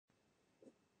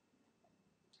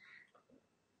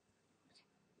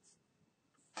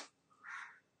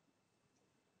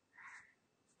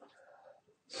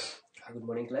Good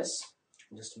morning, class.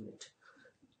 Just a minute.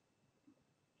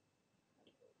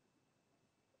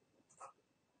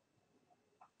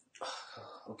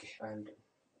 Okay, and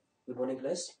good morning,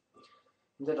 class.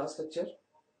 In the last lecture,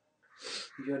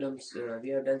 we have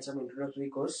done some introductory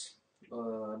course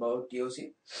about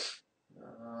TOC.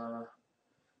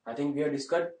 I think we have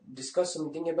discussed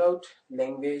something about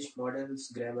language,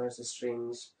 models, grammars,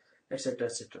 strings, etc.,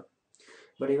 etc.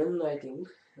 But even I think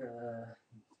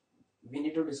we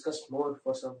need to discuss more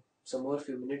for some more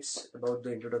few minutes about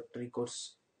the introductory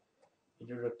course,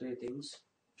 introductory things.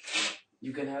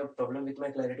 You can have problem with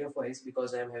my clarity of voice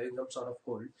because I am having some sort of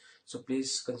cold. So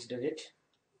please consider it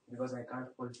because I can't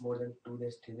hold more than 2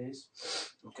 days, 3 days.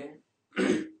 Okay.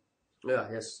 Yeah.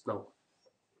 Yes. Now.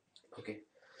 Okay.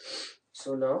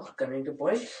 So now coming to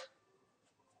point,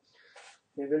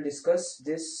 we will discuss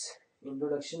this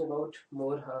introduction about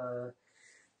more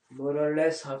or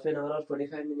less half an hour or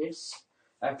 45 minutes.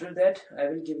 After that, I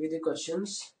will give you the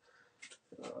questions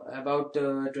about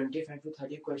 25 to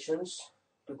 30 questions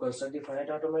to construct the finite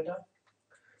automata.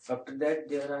 After that,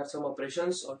 there are some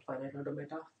operations of finite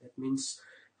automata. That means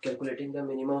calculating the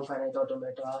minimum finite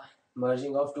automata,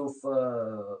 merging the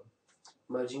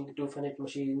two finite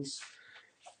machines,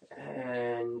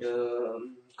 and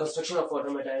construction of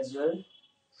automata as well,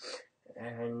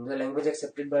 and the language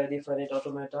accepted by the finite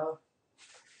automata,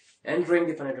 and drawing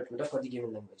the finite automata for the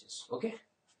given languages. Okay.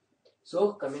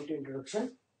 So coming to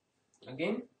introduction,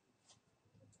 again,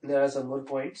 there are some more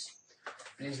points.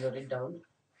 Please note it down.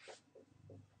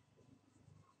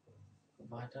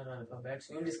 What are alphabets?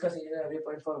 We will discuss each and every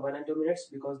point for 1 and 2 minutes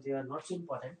because they are not so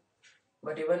important,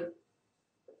 but even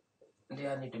they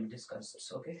are need to be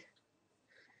discussed. Okay.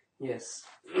 Yes.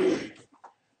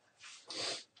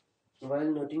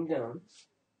 While noting down,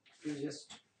 you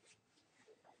just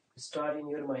start in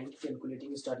your mind,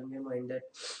 calculating, start in your mind that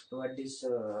what this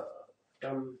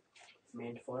term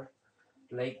meant for.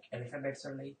 Like alphabets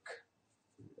are like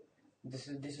this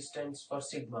stands for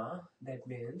sigma. That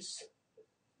means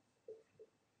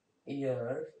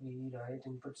here we write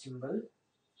input symbol.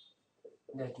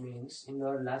 That means in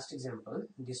our last example,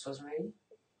 this was my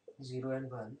 0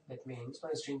 and 1. That means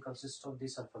my string consists of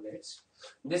these alphabets,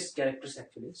 these characters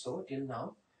actually. So till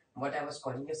now, what I was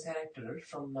calling as character,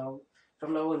 from now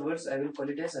onwards, I will call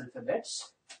it as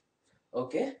alphabets.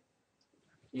 Okay.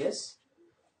 Yes.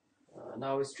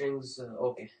 Now strings.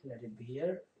 Okay, let it be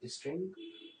here. The string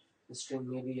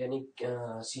may be any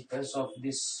sequence of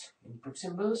these input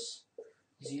symbols.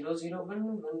 0 0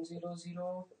 1 1 0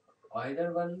 0,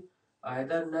 either 1,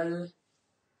 either null.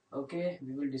 Okay,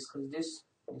 we will discuss this.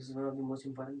 This is one of the most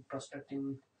important prospect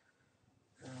in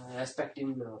aspect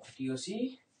in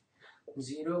TOC.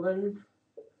 0 1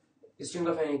 string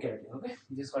of any character. Okay,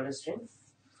 this is called a string.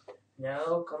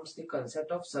 Now comes the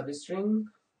concept of substring.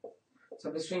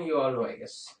 Substring you all know, I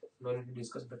guess. No need to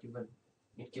discuss, but even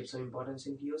it keeps some importance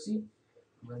in TOC.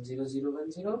 1 0 0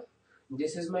 1 0.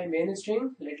 This is my main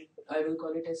string. I will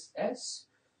call it as S.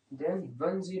 Then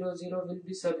 1 0 0 will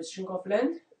be substring of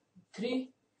length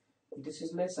 3. This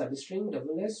is my substring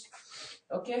S.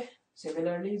 Okay.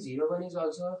 Similarly, 0 1 is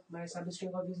also my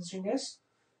substring of this string S.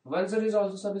 1 0 is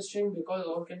also substring because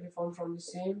all can be formed from the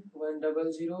same. 1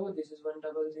 0 0. This is 1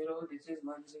 0 0. This is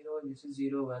 1 0. This is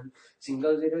 0 1.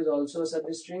 Single 0 is also a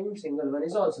substring. Single 1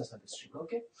 is also a substring.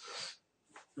 Okay.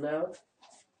 Now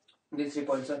these 3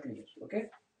 points are clear. Okay.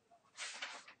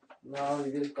 Now we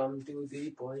will come to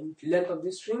the point length of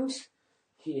the strings.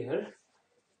 Here,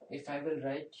 if I will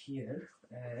write here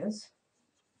as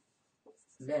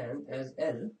length as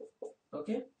L,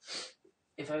 okay.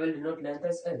 If I will denote length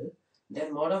as L,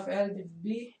 then mod of L will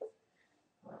be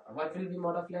what will be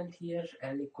mod of length here?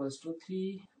 L equals to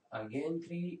 3, again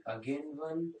 3, again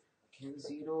 1, again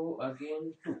 0,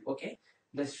 again 2. Okay.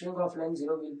 The string of length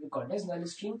 0 will be called as null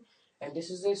string. And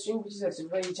this is the string which is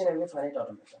accepted by each and every finite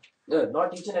automata.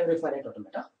 Not each and every finite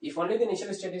automata. If only the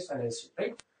initial state is finite state,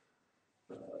 right?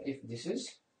 If this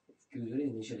is usually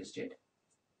initial state,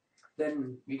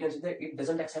 then we can say that it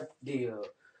doesn't accept the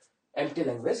empty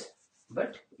language.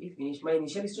 But if my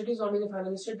initial state is only the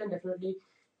final state, then definitely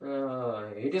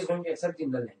it is going to accept the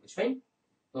null language. Fine.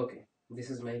 Okay.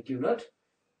 This is my Q naught,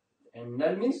 and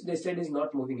null means the state is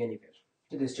not moving anywhere.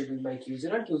 So the state is my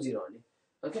Q0 and Q0 only.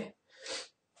 Okay.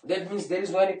 That means there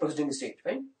is no any proceeding state,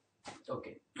 right?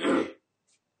 Okay.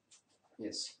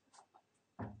 Yes.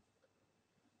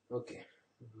 Okay.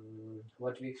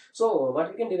 What we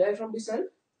can derive from this L?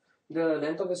 The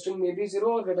length of a string may be 0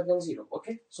 or greater than 0.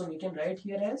 Okay. So we can write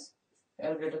here as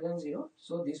L greater than 0.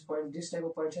 So this type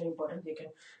of points are important. They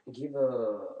can give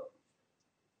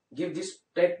this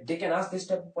type. They can ask this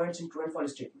type of points in true and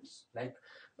false statements. Like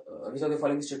which of the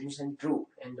following statements is true?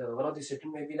 And one of the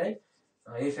statements may be like,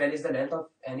 if L is the length of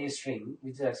any string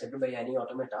which is accepted by any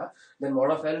automata, then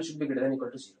mod of L should be greater than or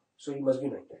equal to 0. So you must be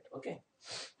knowing that. Okay.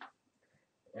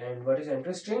 And what is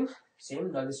empty string?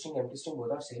 Same. Null string, empty string,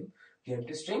 both are same. The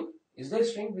empty string is the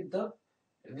string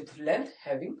with length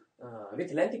having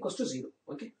with length equals to 0.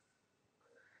 Okay.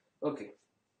 Okay.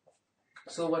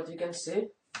 So what we can say?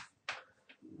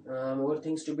 More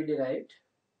things to be derived.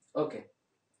 Okay.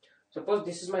 Suppose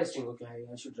this is my string. Okay,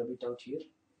 I should rub it out here.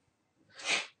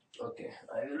 Okay,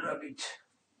 I will rub it.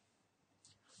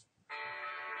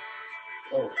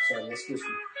 Oh, sorry, excuse me.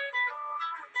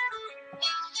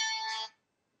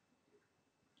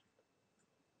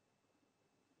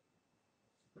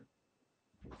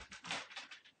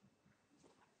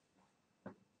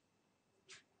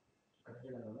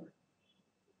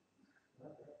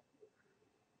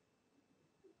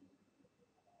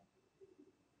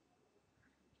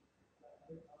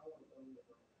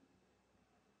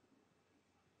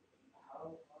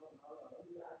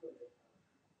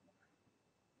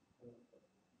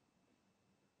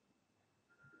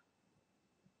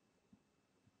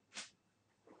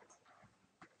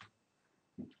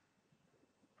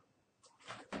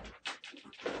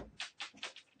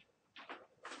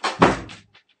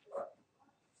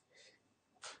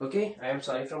 Okay, I am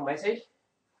sorry from my side.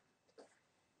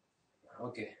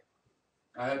 Okay,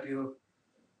 I hope you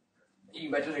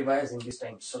better revise in these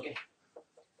times. Okay,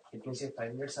 it means if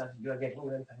 5 minutes you are getting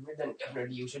even 5 minutes, then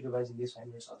definitely you should revise in these 5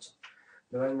 minutes also.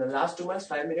 Now in the last 2 months,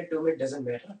 5 minutes, 2 minutes doesn't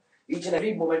matter. Each and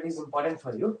every moment is important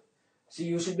for you. So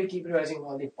you should be keep revising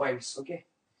all the points. Okay.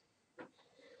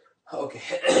 Okay.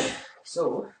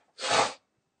 So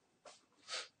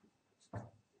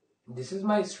this is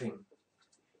my string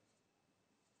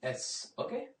S.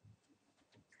 Okay.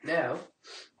 Now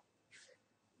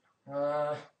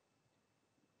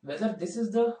whether this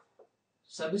is the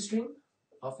substring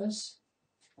of S.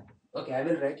 Okay, I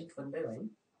will write it one by one.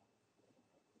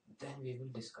 Then we will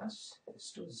discuss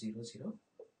S2 0 0,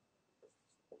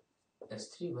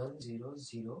 S3 1 0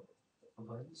 0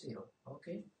 1 0.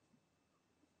 Okay.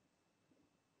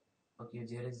 Okay, if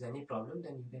there is any problem,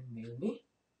 then you can mail me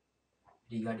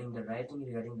regarding the writing,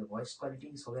 regarding the voice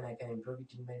quality, so that I can improve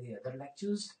it in my other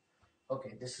lectures.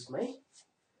 Okay, this is my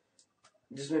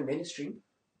main string.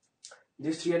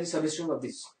 These three are the substring of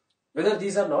this. Whether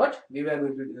these are not, we were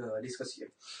going to discuss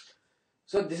here.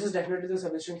 So this is definitely the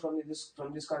substring from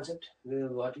this concept,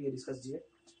 what we discussed here.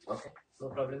 Okay, no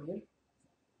problem here.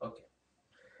 Okay.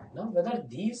 Now whether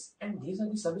these and these are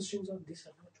the substrings of this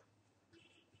or not,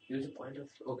 use the point of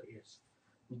yes.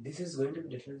 This is going to be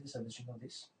definitely the substring of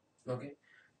this. Okay,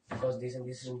 because this and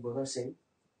this both are same.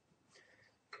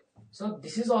 So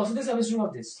this is also the substring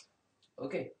of this.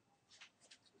 Okay.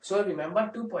 So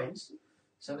remember 2 points.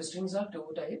 Substrings are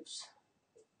 2 types.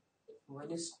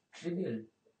 One is trivial.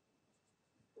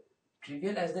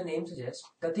 Trivial, as the name suggests,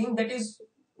 the thing that is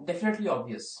definitely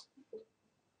obvious.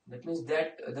 That means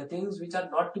that the things which are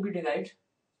not to be derived,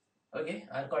 okay,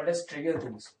 are called as trivial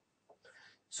things.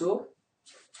 So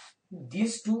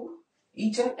these two,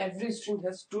 each and every string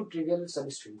has 2 trivial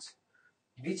substrings,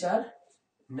 which are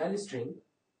null string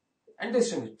and the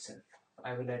string itself.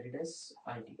 I will write it as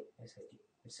SIT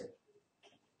itself.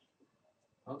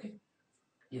 Okay.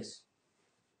 Yes.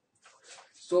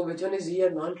 So which one is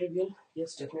here non-trivial?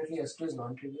 Yes, definitely S2 is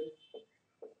non-trivial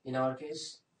in our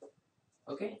case.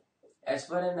 Okay.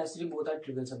 S1 and S3 both are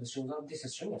trivial substrings of this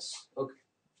string S. Okay.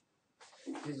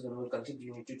 This is one more concept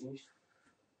you need to change.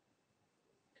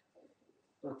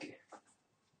 Okay.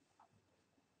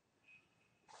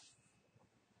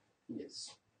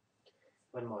 Yes.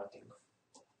 One more thing.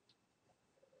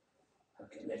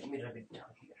 Okay, let me write it down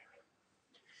here.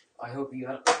 I hope you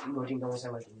are noting down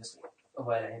simultaneously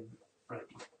while I am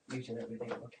writing each and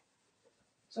everything. Okay.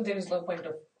 So there is no point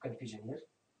of confusion here.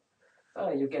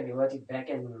 You can revert it back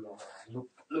and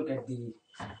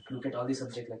look at all the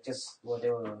subject lectures,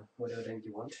 whatever rank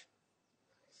you want.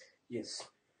 Yes.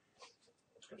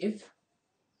 If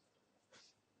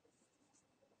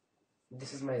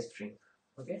this is my string,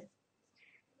 okay,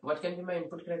 what can be my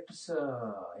input characters,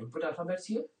 input alphabets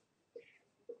here?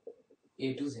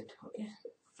 A to Z. Okay.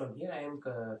 From here I am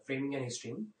framing an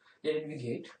string. Let it be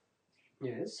gate.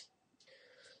 Yes.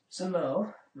 So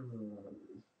now,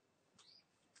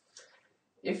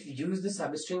 if U is the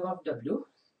substring of W,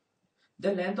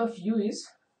 the length of U is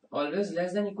always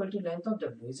less than equal to length of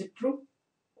W. Is it true?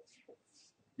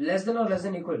 Less than or less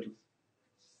than equal to?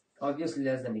 Obviously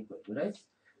less than equal to, right?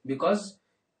 Because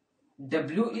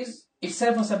W is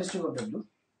itself a substring of W.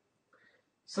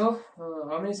 So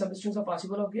how many substrings are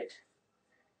possible of gate?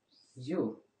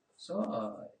 U. So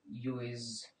U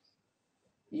is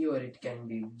E or it can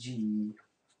be G.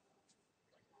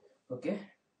 Okay,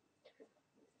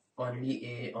 only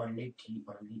A, only T,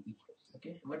 only E.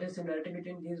 Okay, what is the similarity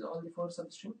between these all the four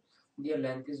substrings? Their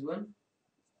length is 1.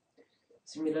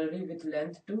 Similarly, with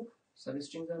length 2,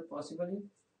 substrings are possibly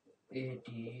A,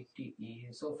 T, T, E.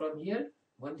 So from here,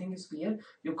 one thing is clear: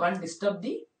 you can't disturb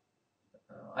the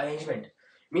arrangement.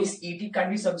 Means ET can't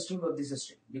be substring of this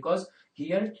string because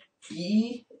here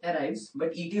E arrives, but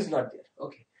ET is not there.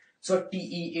 Okay, so T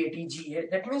E A T G A.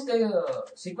 That means the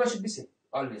sequence should be same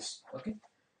always. Okay.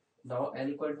 Now L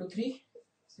equal to 3.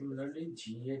 Similarly,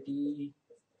 GAT,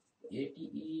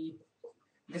 ATE.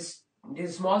 These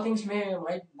small things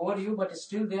might bore you, but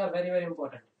still they are very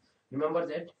important. Remember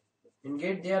that in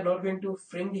GATE they are not going to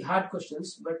frame the hard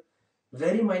questions, but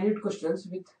very minute questions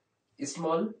with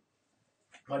small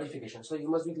modification. So you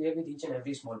must be clear with each and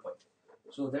every small point.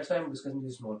 So that's why I'm discussing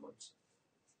these small points.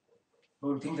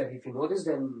 Don't think that if you know this,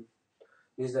 then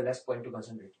this is the last point to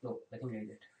concentrate. No, nothing like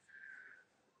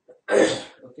that.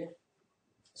 Okay.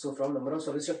 So from number of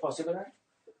solutions possible are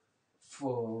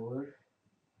 4,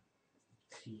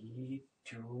 3,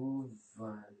 2,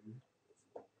 1.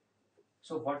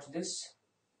 So what's this?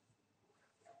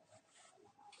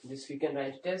 This we can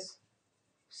write it as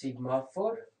sigma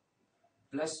 4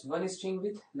 plus 1 string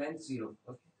with length 0.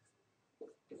 Okay.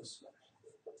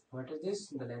 What is this?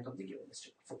 The length of the given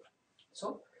string 4.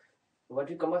 So what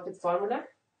we come up with formula?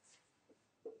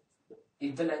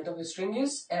 If the length of a string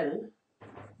is L,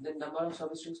 then number of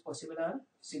substrings possible are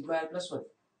sigma L plus 1.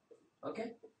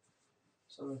 Okay.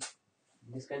 So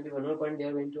this can be one more point they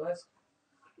are going to ask.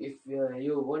 If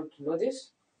you want to know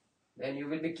this, then you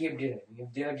will be keep deriving.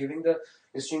 If they are giving the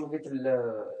string with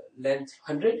length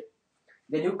 100,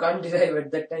 then you can't derive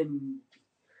at that time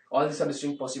all the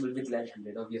substring possible with length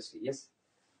 100, obviously. Yes.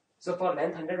 So for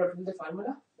length 100, what will be the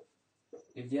formula?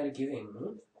 If they are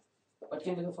giving, what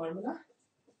can be the formula?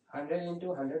 100 into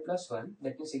 100 plus 1,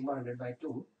 that means sigma 100 by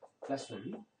 2 plus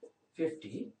 1,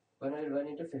 50. 101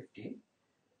 into 50.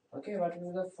 Okay, what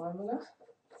will be the formula?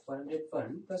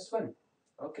 101 plus 1.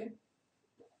 Okay.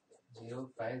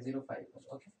 0505.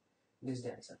 Okay. This is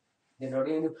the answer. They're not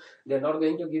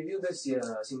going to give you this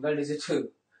single digit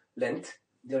length.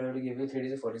 They're going to give you 3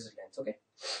 digit, 4 digit length. Okay.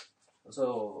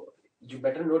 So you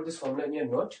better note this formula in your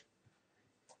note.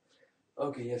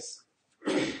 Okay, yes.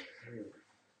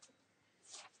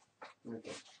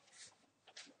 Okay.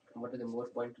 What are the more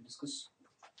point to discuss?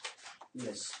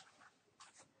 Yes.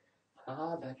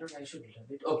 Better I should love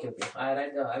it. Okay. I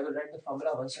will write the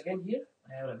formula once again here.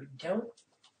 I have written it down.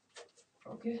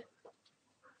 Okay.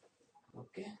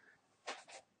 Okay.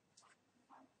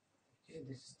 Okay.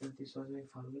 This was my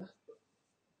formula.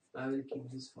 I will keep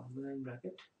this formula in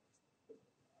bracket.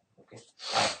 Okay.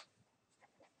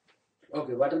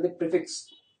 Okay. What are the prefix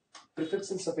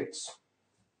and suffix?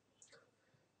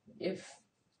 If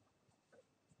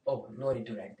no need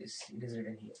to write this. It is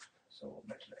written here. So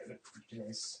better I will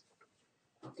utilize.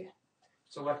 Okay.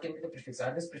 So what can be the prefix?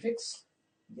 Are this prefix?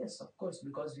 Yes, of course,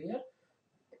 because we are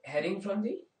heading from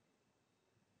the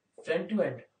front to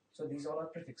end. So these all are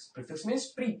prefix. Prefix means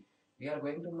pre. We are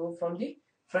going to move from the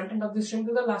front end of the string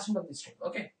to the last end of the string.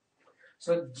 Okay.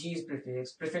 So G is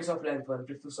prefix. Prefix of length 1,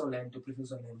 prefix of length 2,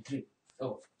 prefix of length 3.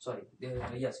 Oh, sorry.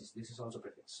 Yes, this is also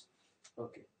prefix.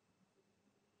 Okay.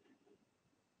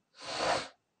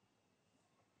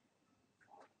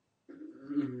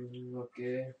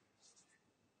 Okay.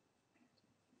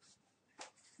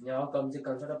 Now comes the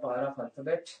concept of power of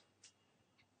alphabet.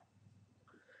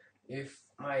 If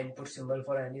my input symbol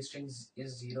for any strings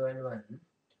is 0 and 1,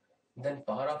 then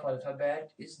power of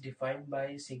alphabet is defined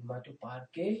by sigma to power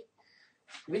k,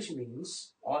 which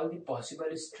means all the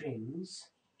possible strings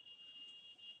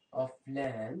of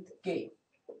length k.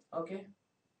 Okay.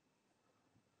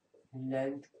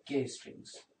 Length k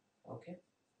strings. Okay.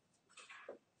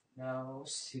 Now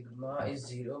sigma is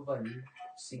 0, 1.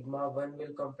 Sigma 1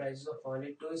 will comprise of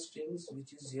only 2 strings,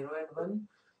 which is 0 and 1.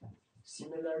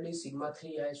 Similarly, sigma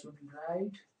 3 I should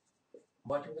write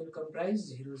what will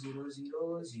comprise 0, 0,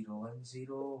 0, 0, 1,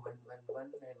 0, 1, 1, 1,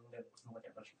 and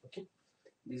whatever. Okay.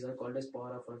 These are called as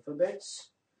power of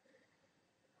alphabets.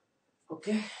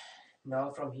 Okay.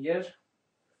 Now from here,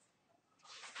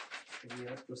 we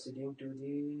are proceeding to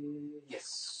the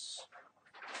yes.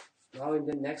 Now in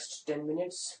the next 10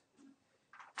 minutes,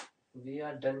 we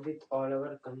are done with all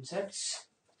our concepts.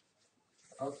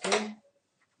 Okay.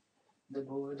 The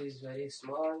board is very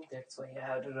small, that's why I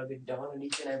have to rub it down on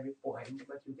each and every point,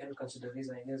 but you can consider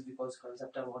these ideas because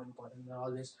concepts are more important than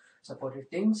all these supported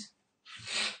things.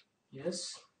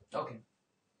 Yes. Okay.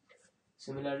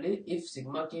 Similarly, if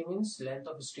sigma k means length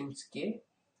of strings k,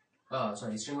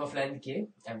 string of length k.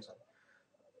 I'm sorry.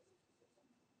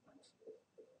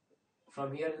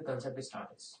 From here the concept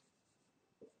starts.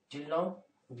 Till now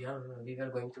we were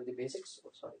going through the basics.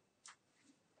 Sorry.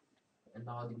 And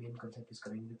now the main concept is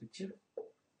coming in the picture.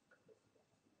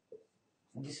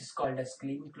 This is called as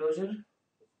clean closure.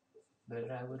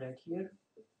 Where I would write here.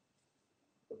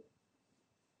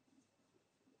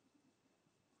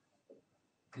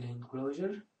 Clean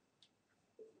closure.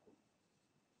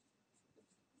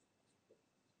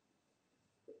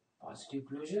 Positive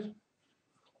closure.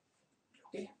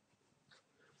 Okay.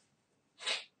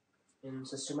 In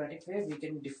systematic way, we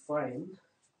can define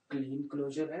clean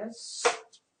closure as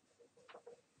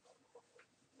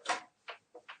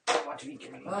what we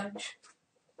can write.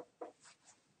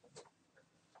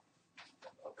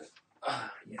 Okay.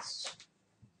 Yes.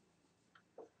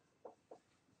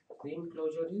 Clean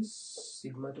closure is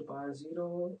sigma to power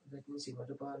 0, that means sigma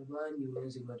to power 1, union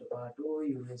sigma to power 2,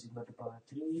 union sigma to power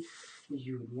 3,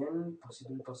 union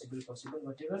possible,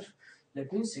 whatever.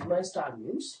 That means sigma star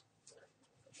means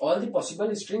all the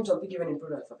possible strings of the given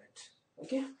input alphabet.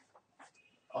 Okay?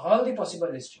 All the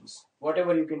possible strings,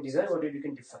 whatever you can design, whatever you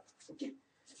can define. Okay?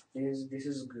 This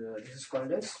is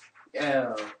called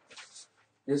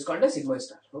as sigma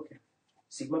star. Okay?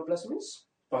 Sigma plus means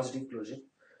positive closure.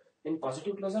 In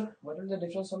positive closure, what is the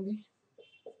difference from the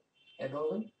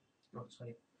above one? No,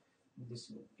 sorry.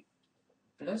 This will be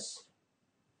plus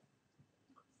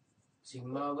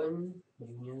sigma 1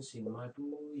 union sigma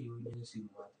 2 union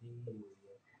sigma 3 union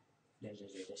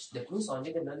dash. That means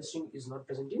only the null string is not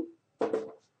present in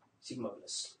sigma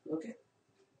plus. Okay.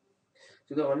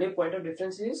 So the only point of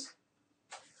difference is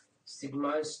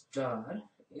sigma star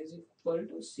is equal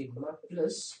to sigma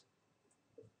plus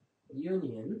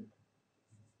union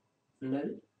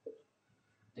null.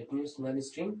 That means null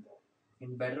string.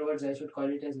 In better words, I should call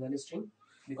it as null string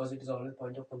because it is always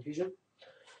point of confusion.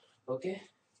 Okay.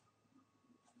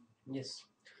 Yes.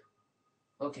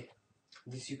 Okay.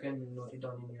 This you can note it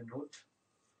down in your note.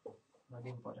 One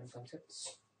important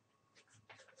concepts.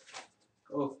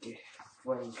 Okay.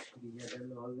 Fine. We are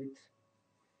done all with.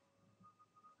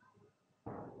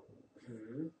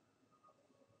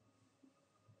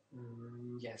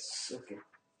 Yes. Okay.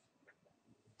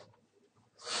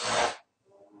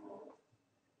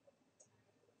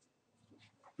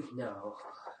 Now,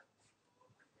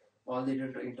 all the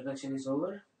introduction is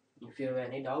over. If you have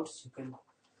any doubts, you can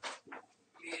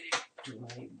to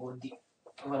my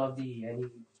one of the any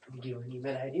given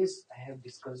email IDs. I have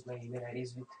discussed my email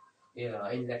IDs with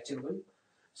in lecture 1,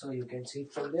 so you can see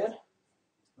it from there.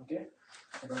 Okay,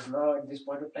 because now at this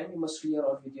point of time you must clear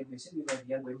out with your basic because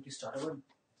we are going to start our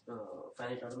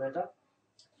finite automata,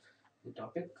 the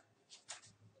topic.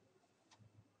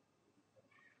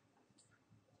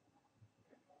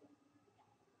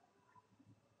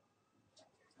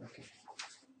 Okay.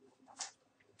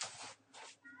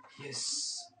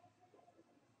 Yes.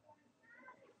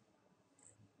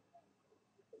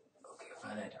 Okay,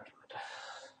 finite automata.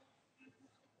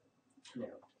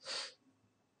 Now,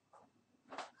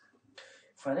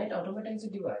 finite automata is a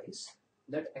device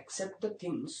that accepts the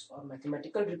things or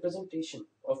mathematical representation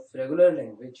of regular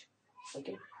language.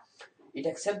 Okay, it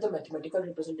accepts the mathematical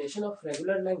representation of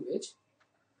regular language.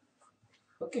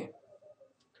 Okay.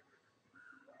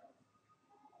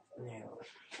 Now,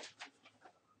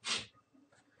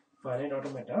 finite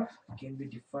automata can be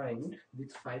defined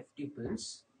with 5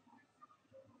 tuples,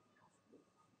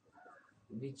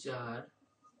 which are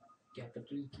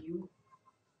capital Q,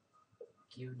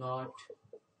 Q naught,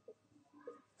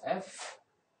 F,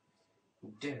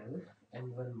 del,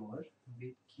 and one more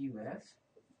with QF.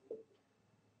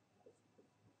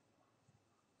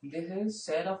 This is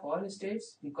set of all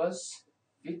states because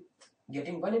with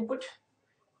getting one input,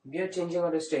 we are changing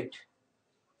our state.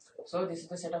 So this is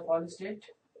the set of all state.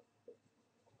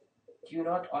 Q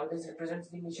naught always represents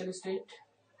the initial state.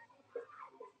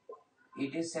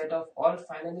 It is set of all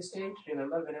final state.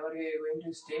 Remember, whenever we are going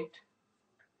to state,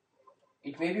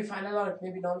 it may be final or it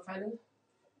may be non-final.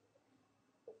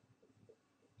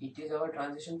 It is our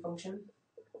transition function.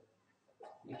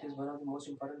 It is one of the most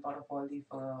important part of all the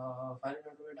finite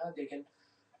automata. They can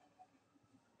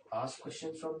ask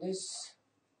questions from this.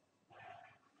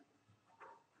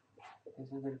 This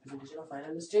is the representation of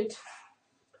final state.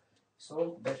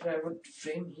 So better I would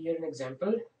frame here an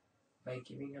example by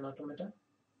giving an automata.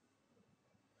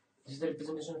 This is the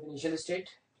representation of initial state.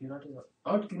 Q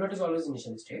naught is always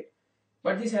initial state,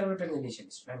 but these have represented initial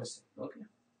state. I must say. Okay.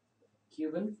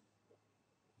 Q1,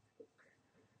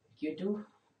 Q2.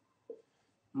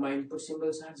 My input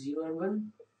symbols are 0 and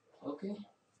 1. Okay.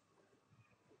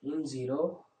 In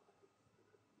 0,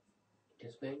 it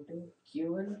is going to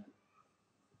Q1.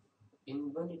 in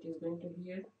 1 it is going to be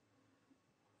here.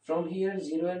 From here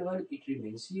 0 and 1 it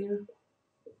remains here.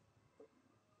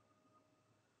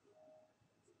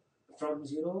 From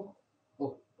 0,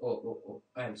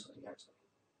 I am sorry.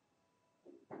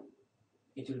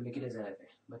 It will make it as an FA,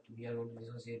 but we are going to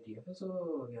dissociate the FA,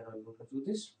 so we are not going to do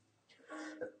this.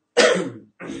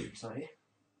 Sorry.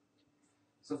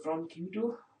 So from Q2,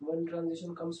 one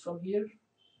transition comes from here,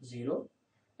 0,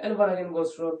 and one again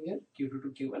goes from here, Q2 to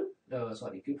Q1,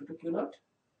 Q2 to Q0.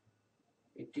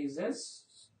 It is as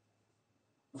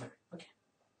 1. Okay.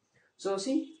 So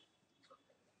see,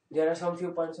 there are some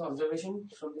few points of observation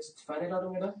from this finite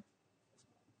automata.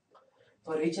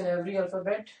 For each and every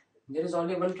alphabet, there is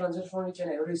only one transition from each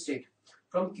and every state.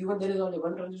 From Q1, there is only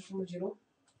one transition from 0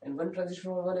 and one transition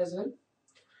from 1 as well.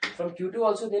 From Q2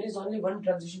 also, there is only one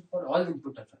transition for all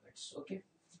input alphabets. Okay.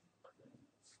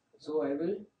 So I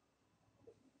will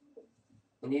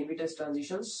name it as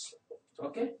transitions.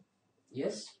 Okay.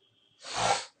 Yes.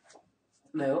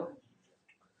 Now,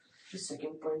 the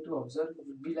second point to observe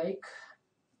would be like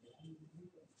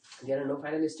there are no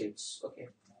final states. Okay.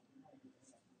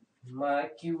 My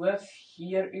QF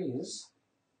here is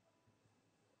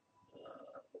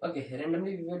okay.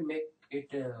 Randomly we will make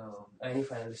it any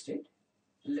final state.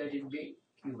 Let it be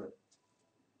Q1.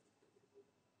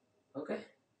 Okay.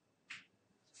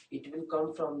 It will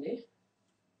come from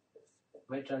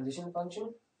my transition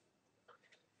function.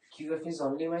 QF is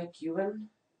only my Q1.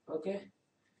 Okay.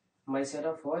 My set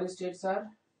of all states are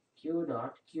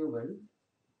Q0, Q1,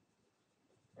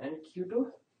 and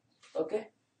Q2. Okay.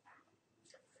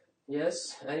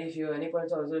 Yes. And if you have any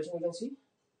points of observation, you can see.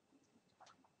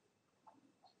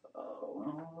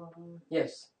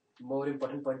 Yes. More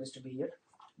important point is to be here.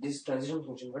 This transition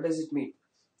function. What does it mean?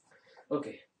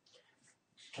 Okay.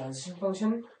 Transition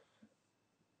function.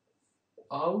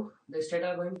 How the state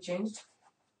are going to change?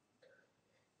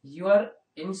 You are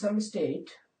in some state,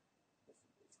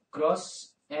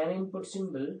 cross an input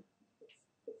symbol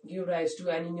give rise to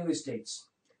any new states.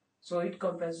 So it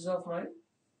comprises of my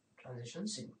transition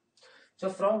symbol. So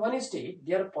from one state,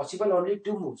 there are possible only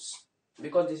 2 moves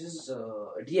because this is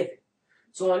DFA.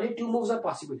 So only 2 moves are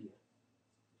possible here.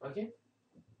 Okay.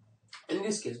 In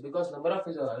this case, because number of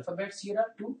alphabets here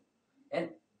are 2 and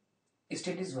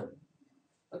state is 1.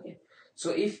 Okay.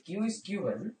 So if Q is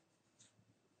Q1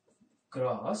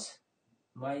 cross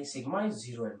my sigma is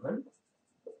 0 and 1.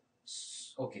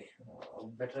 Okay.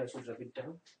 Better I should write it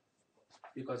down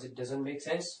because it doesn't make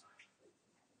sense.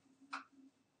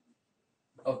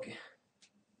 Okay.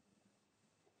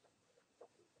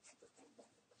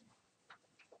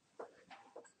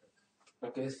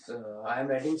 Okay, so I am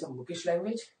writing some bookish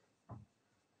language.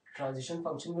 Transition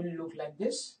function will look like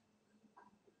this.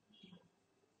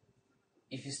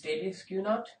 If state is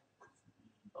Q0,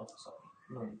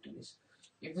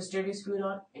 if the state is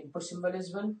Q0, input symbol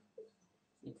is 1,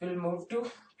 it will move to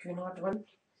Q0 1,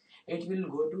 it will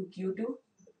go to Q2.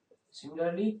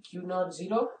 Similarly, Q0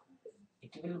 0,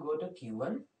 it will go to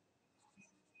Q1.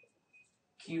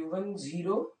 Q1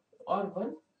 0 or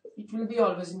 1, it will be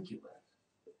always in Q1.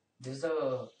 This is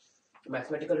the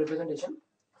mathematical representation.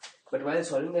 But while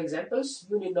solving the examples,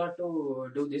 you need not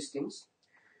to do these things.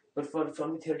 But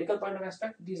from the theoretical point of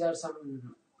aspect, these are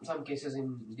some cases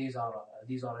in these are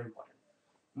important.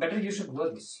 Better you should know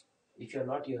this. If you are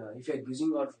not if you are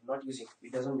using or not using,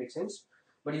 it doesn't make sense.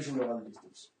 But you should know all these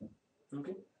things.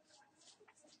 Okay.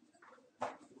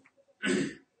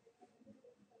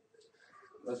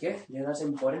 Okay. There are some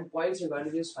important points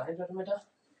regarding this finite automata,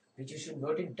 which you should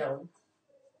note it down.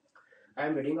 I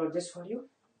am reading out this for you.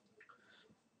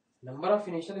 Number of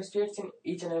initial states in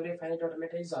each and every finite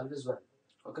automata is always 1.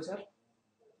 Okay, sir?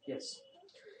 Yes.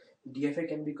 DFA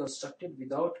can be constructed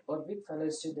without or with final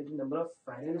state, that is number of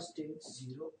final states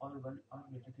 0 or 1 or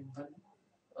greater than 1.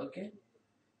 Okay.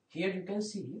 Here you can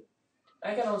see,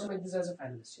 I can also make this as a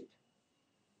final state.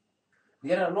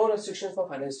 There are no restrictions for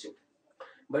final state,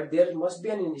 but there must be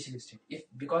an initial state.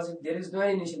 Because if there is no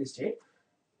initial state,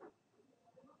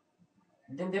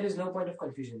 then there is no point of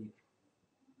confusion here.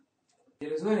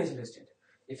 There is no initial state.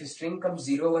 If a string comes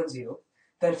 0 1 0,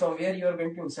 then from where you are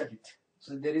going to insert it.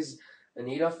 So there is a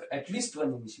need of at least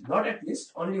one initial, not at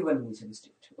least, only one initial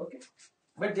state. Okay,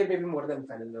 but there may be more than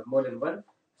one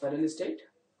final state,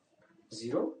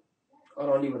 0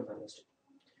 or only one final state.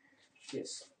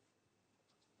 Yes.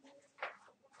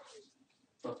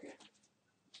 Okay.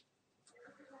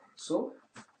 So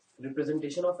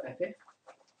representation of FA.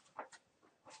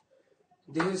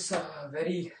 This is a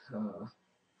very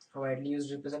widely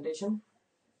used representation.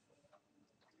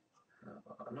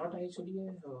 Not actually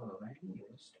widely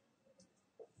used.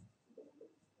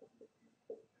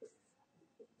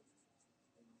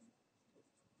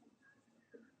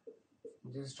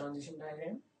 this transition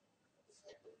diagram.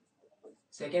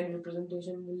 Second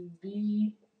representation will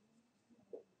be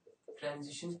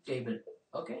transition table.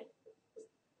 Okay,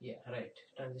 yeah, right.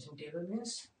 Transition table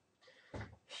means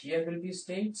here will be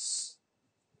states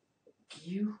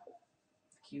Q,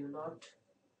 Q0,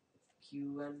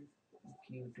 Q1,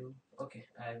 Q2. Okay,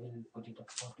 I will put it up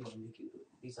to only Q2.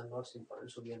 These are not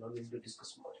important, so we are not going to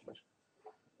discuss more here.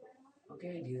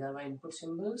 Okay, these are my input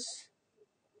symbols.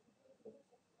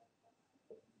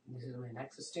 This is my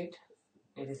next state.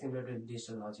 It is similar to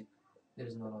digital logic. There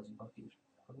is no logic of here.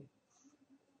 Okay,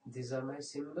 these are my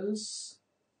symbols.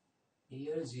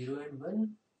 Here 0 and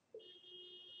 1.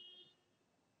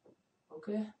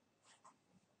 Okay.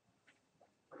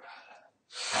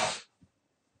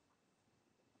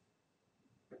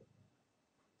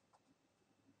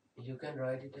 You can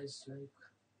write it as like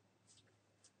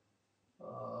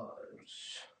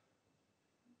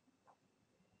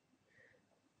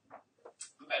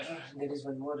better. There is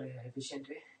one more efficient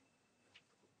way.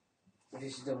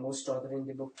 This is the most author in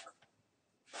the book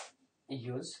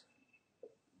use.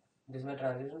 This is my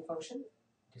transition function.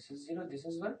 This is 0, this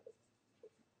is 1.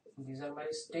 These are my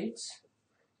states.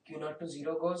 Q0 to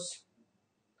 0 goes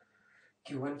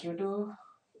Q1, Q2,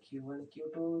 Q1,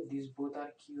 Q2. These both are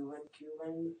Q1,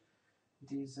 Q1.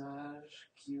 These are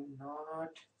Q0,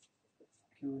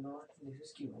 Q0. This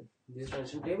is Q1. This is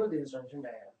transition table, this is transition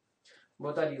diagram.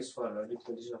 Both are used for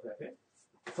representation of FA.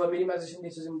 For minimization,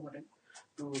 this is important.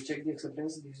 To check the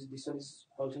acceptance, this one is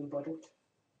also important.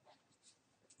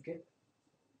 Okay.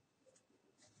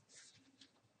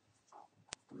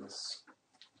 Yes.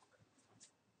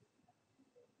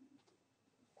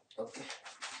 Okay.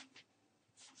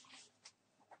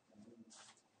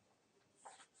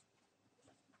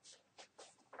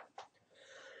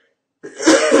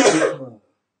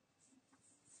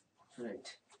 Right.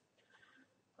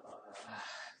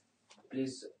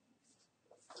 Please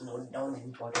note down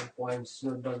important points.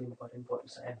 Note down important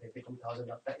points. I am repeating thousands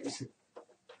of times.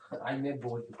 I may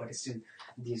bore you, but still,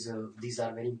 these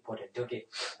are very important. Okay.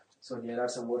 So there are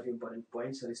some more important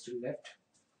points are still left.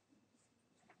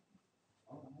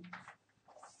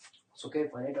 So okay,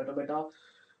 finite automata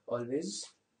always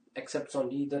accepts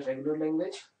only the regular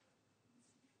language.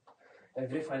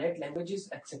 Every finite language is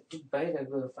accepted by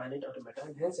regular finite automata,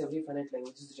 and hence every finite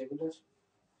language is regular.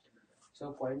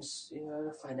 So points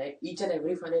finite. Each and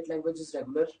every finite language is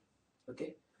regular.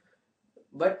 Okay,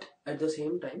 but at the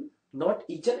same time, not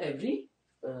each and every.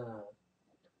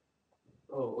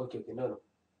 Oh, okay, no.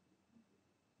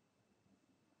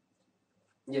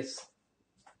 Yes.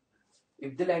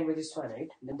 If the language is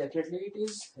finite, then definitely it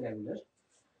is regular.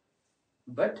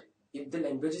 But if the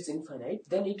language is infinite,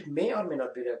 then it may or may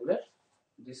not be regular.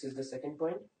 This is the second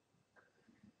point.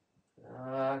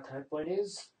 Third point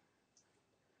is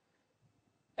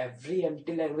every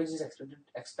empty language is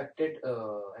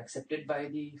accepted by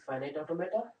the finite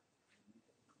automata.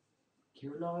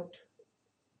 Q0,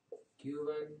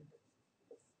 Q1,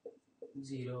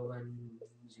 0, 1,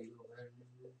 0, 1.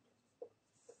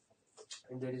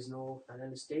 And there is no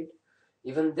final state.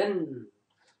 Even then,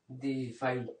 the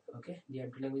file, okay, the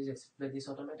empty language is accepted by this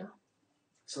automata.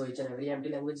 So each and every empty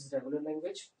language is regular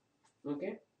language.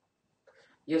 Okay.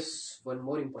 Yes, one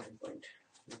more important point.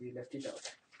 We left it out.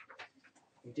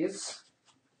 It is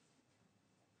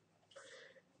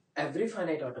every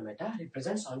finite automata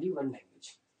represents only one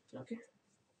language. Okay.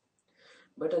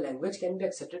 But a language can be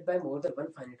accepted by more than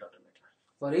one finite automata.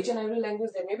 For each and every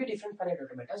language, there may be different finite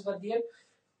automatas, but their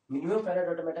minimum finite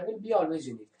automata will be always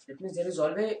unique. That means there is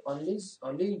always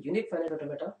only unique finite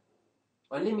automata.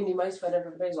 Only minimized finite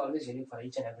automata is always unique for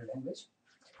each and every language.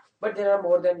 But there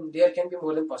can be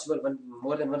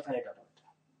more than one finite automata.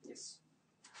 Yes.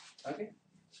 Okay.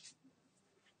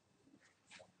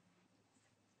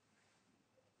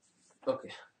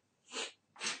 Okay.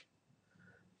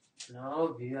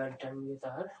 Now we are done with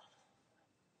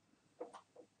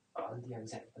all the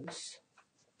examples.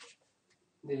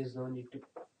 There is no need to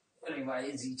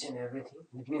revise each and everything.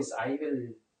 That means I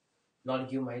will not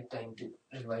give my time to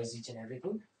revise each and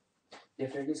everything.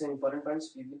 Definitely some important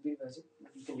points we will be revising.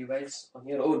 You can revise on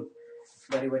your own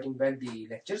by reverting back the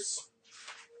lectures.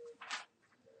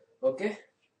 Okay.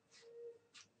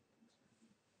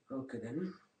 Okay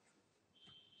then.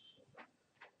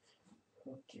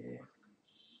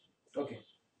 Okay.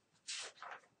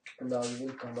 Now we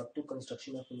will come up to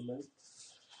construction of minimal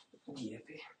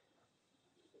DFA.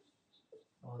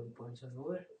 All the points are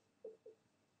over.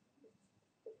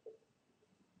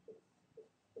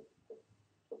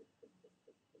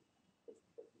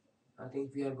 I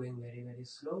think we are going very, very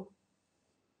slow.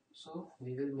 So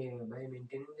we will by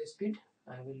maintaining the speed,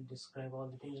 I will describe all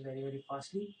the things very, very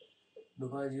fastly.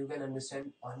 because you can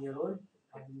understand on your own.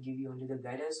 I will give you only the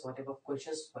guidance, what type of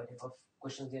questions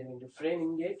they are going to frame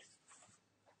in it.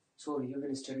 So you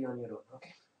will study on your own.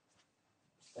 Okay.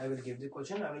 I will give the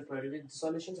question, I will provide you with the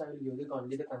solutions, I will give you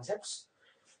only the concepts.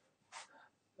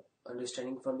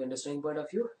 Understanding from the understanding point of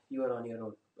view, you are on your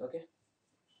own. Okay.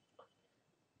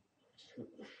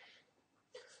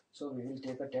 So we will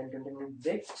take a 10-20 minute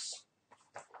breaks.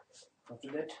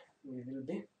 After that, we will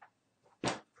be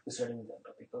studying that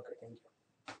topic. Okay, thank you.